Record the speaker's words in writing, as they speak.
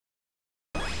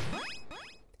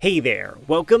Hey there,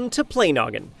 welcome to Play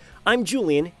Noggin. I'm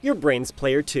Julian, your brains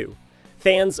player 2.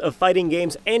 Fans of fighting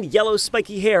games and yellow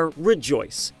spiky hair,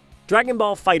 rejoice! Dragon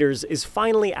Ball FighterZ is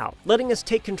finally out, letting us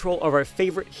take control of our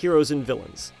favorite heroes and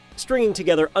villains, stringing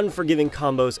together unforgiving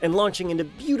combos and launching into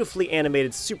beautifully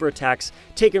animated super attacks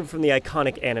taken from the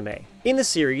iconic anime. In the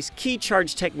series, key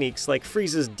charge techniques like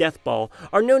Frieza's Death Ball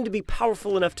are known to be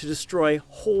powerful enough to destroy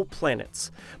whole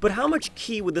planets. But how much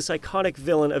ki would this iconic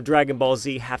villain of Dragon Ball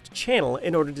Z have to channel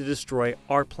in order to destroy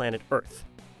our planet Earth?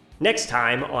 Next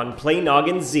time on Play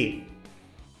Noggin Z.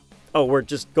 Oh, we're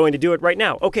just going to do it right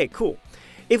now. Okay, cool.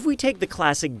 If we take the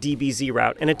classic DBZ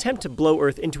route and attempt to blow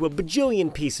Earth into a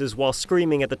bajillion pieces while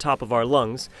screaming at the top of our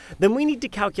lungs, then we need to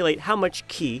calculate how much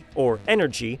ki, or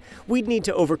energy, we'd need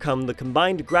to overcome the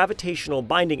combined gravitational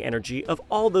binding energy of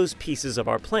all those pieces of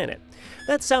our planet.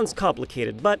 That sounds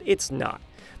complicated, but it's not.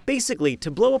 Basically, to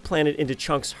blow a planet into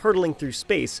chunks hurtling through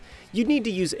space, you'd need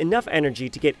to use enough energy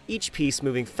to get each piece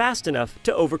moving fast enough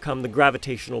to overcome the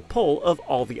gravitational pull of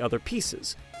all the other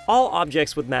pieces. All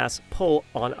objects with mass pull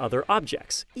on other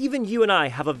objects. Even you and I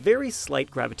have a very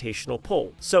slight gravitational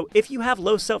pull. So if you have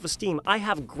low self-esteem, I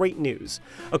have great news.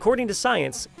 According to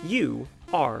science, you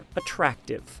are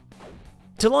attractive.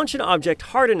 To launch an object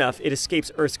hard enough it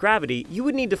escapes Earth's gravity, you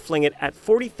would need to fling it at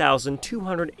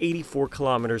 40,284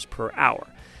 kilometers per hour.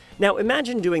 Now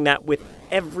imagine doing that with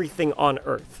everything on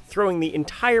Earth, throwing the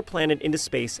entire planet into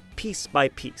space piece by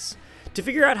piece. To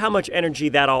figure out how much energy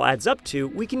that all adds up to,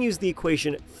 we can use the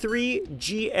equation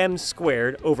 3gm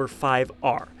squared over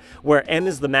 5r, where m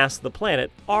is the mass of the planet,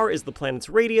 r is the planet's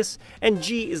radius, and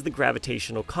g is the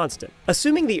gravitational constant.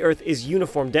 Assuming the Earth is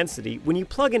uniform density, when you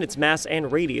plug in its mass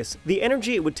and radius, the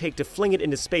energy it would take to fling it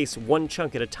into space one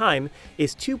chunk at a time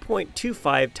is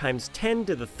 2.25 times 10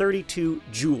 to the 32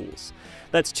 joules.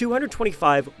 That's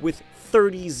 225 with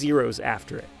 30 zeros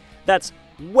after it. That's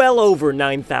well over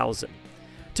 9,000.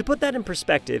 To put that in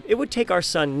perspective, it would take our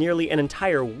sun nearly an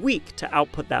entire week to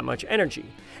output that much energy,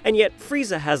 and yet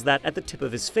Frieza has that at the tip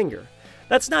of his finger.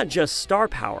 That's not just star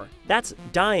power, that's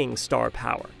dying star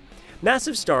power.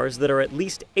 Massive stars that are at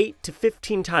least 8 to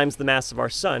 15 times the mass of our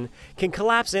sun can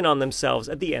collapse in on themselves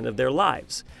at the end of their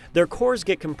lives. Their cores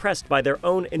get compressed by their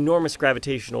own enormous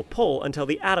gravitational pull until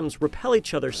the atoms repel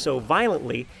each other so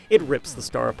violently it rips the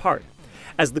star apart.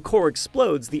 As the core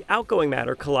explodes, the outgoing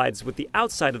matter collides with the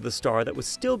outside of the star that was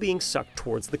still being sucked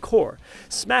towards the core,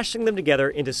 smashing them together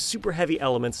into super heavy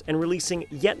elements and releasing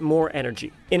yet more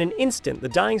energy. In an instant, the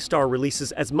dying star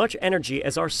releases as much energy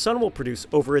as our sun will produce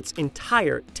over its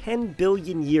entire 10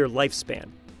 billion year lifespan.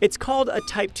 It's called a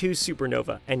Type 2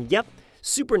 supernova, and yep,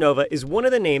 supernova is one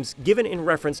of the names given in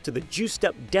reference to the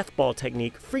juiced-up death ball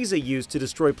technique Frieza used to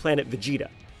destroy planet Vegeta.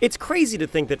 It's crazy to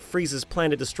think that Frieza's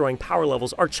planet-destroying power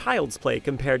levels are child's play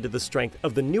compared to the strength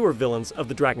of the newer villains of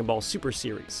the Dragon Ball Super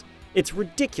series. It's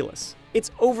ridiculous.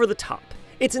 It's over the top.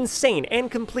 It's insane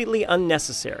and completely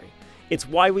unnecessary. It's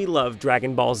why we love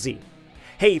Dragon Ball Z.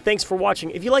 Hey, thanks for watching.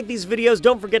 If you like these videos,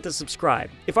 don't forget to subscribe.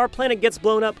 If our planet gets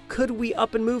blown up, could we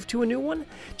up and move to a new one?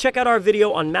 Check out our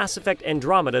video on Mass Effect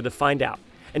Andromeda to find out.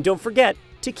 And don't forget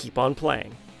to keep on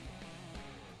playing.